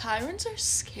 Because Yeah. sirens are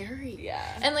scary. Yeah.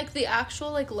 And, like, the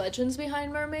actual, like, legends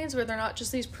behind mermaids where they're not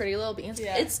just these pretty little beings.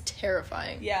 Yeah. It's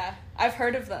terrifying. Yeah, I've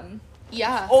heard of them.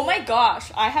 Yeah. Oh my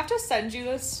gosh, I have to send you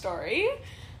this story.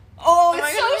 Oh, Am I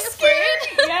it's gonna so be scary.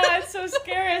 afraid? Yeah, it's so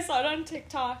scary. I saw it on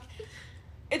TikTok.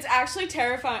 It's actually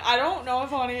terrifying. I don't know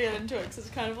if I want to get into it because it's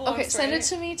kind of a long Okay, story. send it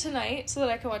to me tonight so that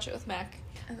I can watch it with Mac.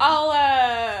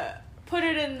 I'll put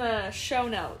it in the show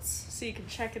notes so you can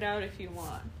check it out if you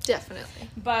want. Definitely.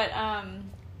 But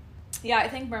yeah, I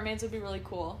think mermaids would be really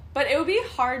cool. But it would be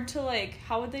hard to, like,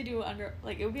 how would they do under,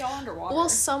 like, it would be all underwater. Well,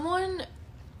 someone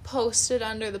posted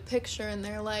under the picture and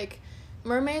they're like,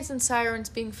 mermaids and sirens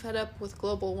being fed up with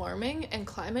global warming and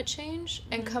climate change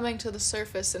and coming to the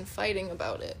surface and fighting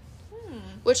about it.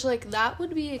 Which, like, that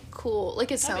would be cool.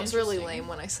 Like, it sounds really lame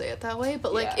when I say it that way,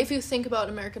 but, like, Yeah. if you think about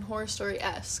American Horror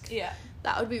Story-esque, Yeah.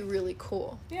 that would be really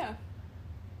cool. Yeah.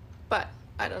 But,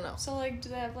 I don't know. So, like, do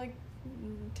they have, like,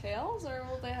 tails or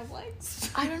will they have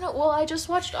legs? I don't know. Well, I just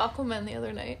watched Aquaman the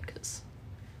other night, because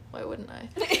why wouldn't I?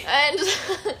 And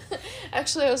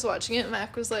actually, I was watching it, and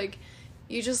Mac was like,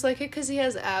 you just like it because he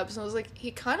has abs. And I was like,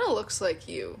 he kind of looks like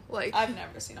you. Like, I've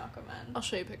never seen Aquaman. I'll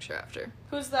show you a picture after.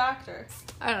 Who's the actor?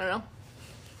 I don't know.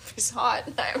 He's hot.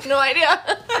 I have no idea.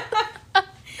 I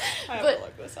have to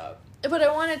look this up. But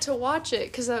I wanted to watch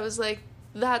it because I was like,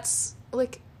 that's,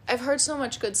 like, I've heard so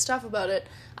much good stuff about it.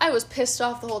 I was pissed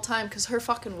off the whole time because her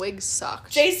fucking wigs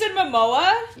sucked. Jason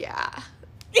Momoa? Yeah.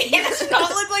 He does not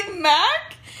look like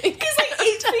Mac? He's like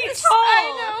 8 feet tall.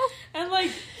 I know. And like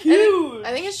huge.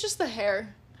 I think it's just the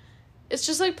hair. It's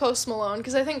just like Post Malone,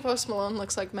 because I think Post Malone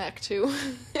looks like Mac too.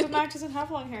 But Mac doesn't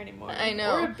have long hair anymore. I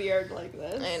know. Or a beard like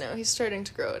this. I know. He's starting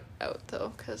to grow it out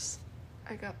though, because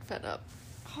I got fed up.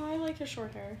 Oh, I like his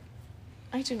short hair.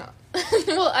 I do not.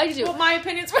 Well, I do. Well, my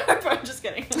opinion's whatever. I'm just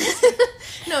kidding.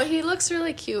 No, he looks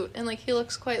really cute, and like he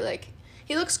looks quite like,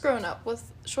 he looks grown up with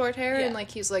short hair, and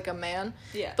like he's like a man.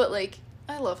 Yeah. But like,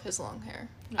 I love his long hair.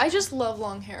 No. I just love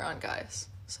long hair on guys.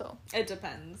 So it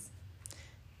depends.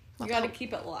 You gotta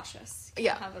keep it luscious. You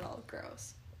can't have it all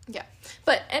gross. Yeah.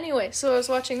 But anyway, so I was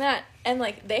watching that, and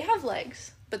like they have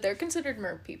legs, but they're considered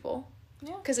mer people.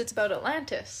 Yeah. Because it's about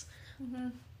Atlantis. Mm-hmm.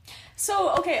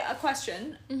 So, okay, a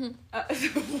question.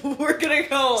 Mm-hmm. We're gonna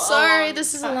go. Sorry,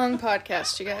 this is a long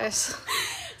podcast, you guys.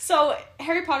 So,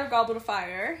 Harry Potter Goblet of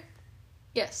Fire.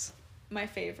 Yes. My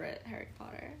favorite Harry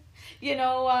Potter. You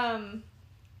know,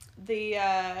 the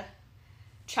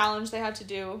challenge they had to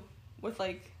do with,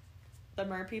 like, the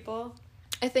mer people?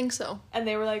 I think so. And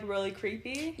they were, like, really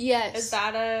creepy? Yes. Is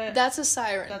that a... That's a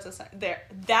siren. That's a siren. There.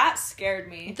 That scared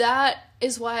me. That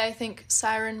is why I think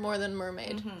siren more than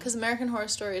mermaid. Because American Horror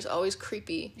Story is always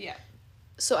creepy. Yeah.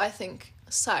 So I think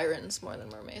sirens more than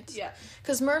mermaids. Yeah.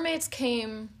 Because mermaids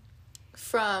came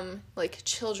from, like,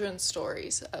 children's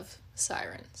stories of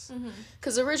sirens.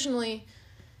 Because originally...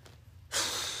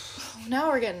 Now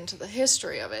we're getting into the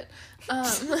history of it.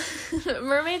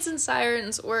 Mermaids and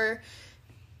sirens were...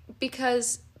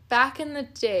 Because back in the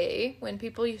day, when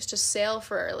people used to sail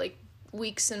for, like,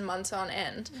 weeks and months on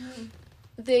end,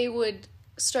 they would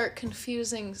start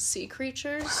confusing sea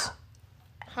creatures.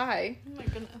 Hi. Oh my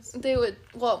goodness. They would,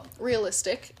 well,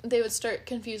 realistic. They would start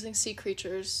confusing sea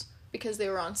creatures because they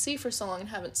were on sea for so long and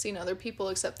haven't seen other people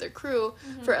except their crew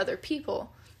for other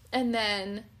people. And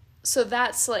then, so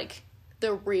that's, like,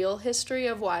 the real history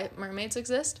of why mermaids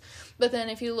exist. But then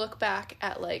if you look back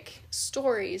at, like,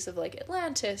 stories of, like,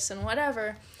 Atlantis and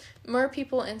whatever, mer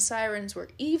people and sirens were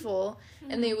evil,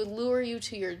 and they would lure you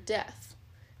to your death.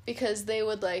 Because they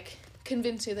would, like,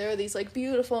 convince you there are these, like,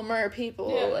 beautiful mer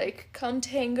people, like, come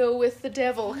tango with the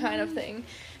devil kind of thing.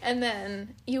 And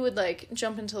then you would, like,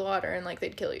 jump into the water and, like,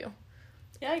 they'd kill you.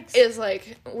 Yikes. Is,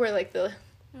 like, where, like, the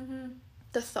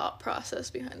thought process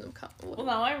behind them. Well,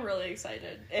 now I'm really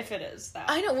excited, if it is that.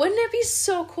 I know, wouldn't it be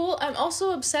so cool? I'm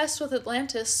also obsessed with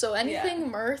Atlantis, so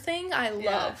anything mer thing, I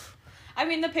love. I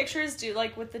mean, the pictures do,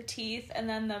 like, with the teeth and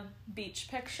then the beach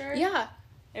picture. Yeah.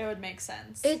 It would make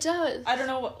sense. It does. I don't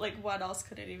know what else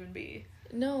could it even be?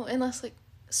 No, unless, like,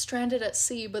 stranded at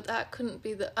sea, but that couldn't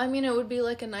be I mean, it would be,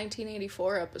 like, a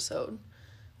 1984 episode,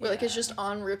 where, like, it's just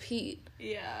on repeat.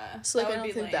 Yeah. So, like, I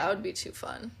don't think that would be too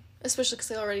fun. Especially because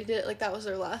they already did it. Like, that was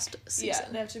their last season.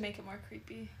 Yeah, they have to make it more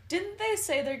creepy. Didn't they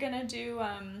say they're gonna do,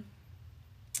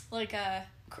 like, a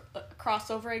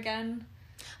crossover again?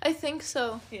 I think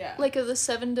so. Yeah. Like, the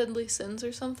 7 Deadly Sins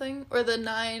or something? Or the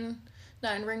 9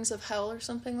 Rings of Hell or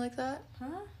something like that?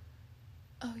 Huh?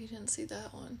 Oh, you didn't see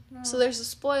that one. No. So there's a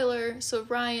spoiler. So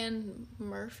Ryan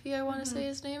Murphy, I want to say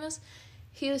his name is.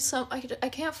 He is I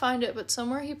can't find it, but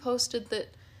somewhere he posted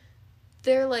that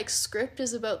their, like, script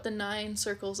is about the 9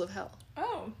 circles of hell.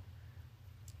 Oh.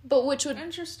 But which would...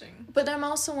 Interesting. But I'm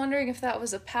also wondering if that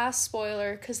was a past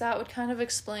spoiler, because that would kind of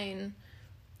explain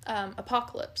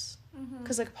Apocalypse.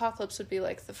 Because, like, Apocalypse would be,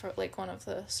 like, one of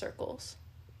the circles.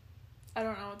 I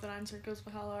don't know what the 9 circles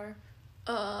of hell are.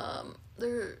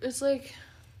 It's, like,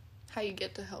 how you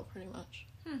get to hell, pretty much.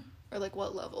 Or, like,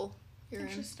 what level you're in.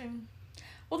 Interesting.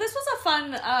 Well, this was a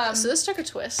fun... so this took a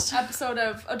twist. Episode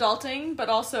of adulting, but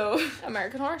also...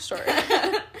 American Horror Story.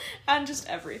 And just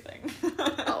everything.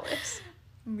 Always.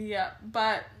 Yeah,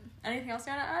 but anything else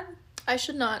you want to add? I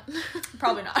should not.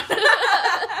 Probably not.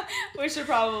 We should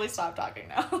probably stop talking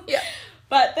now. Yeah.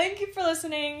 But thank you for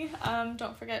listening.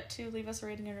 Don't forget to leave us a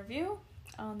rating and review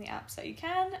on the apps that you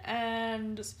can.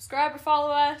 And subscribe or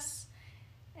follow us.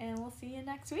 And we'll see you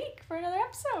next week for another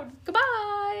episode.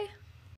 Goodbye!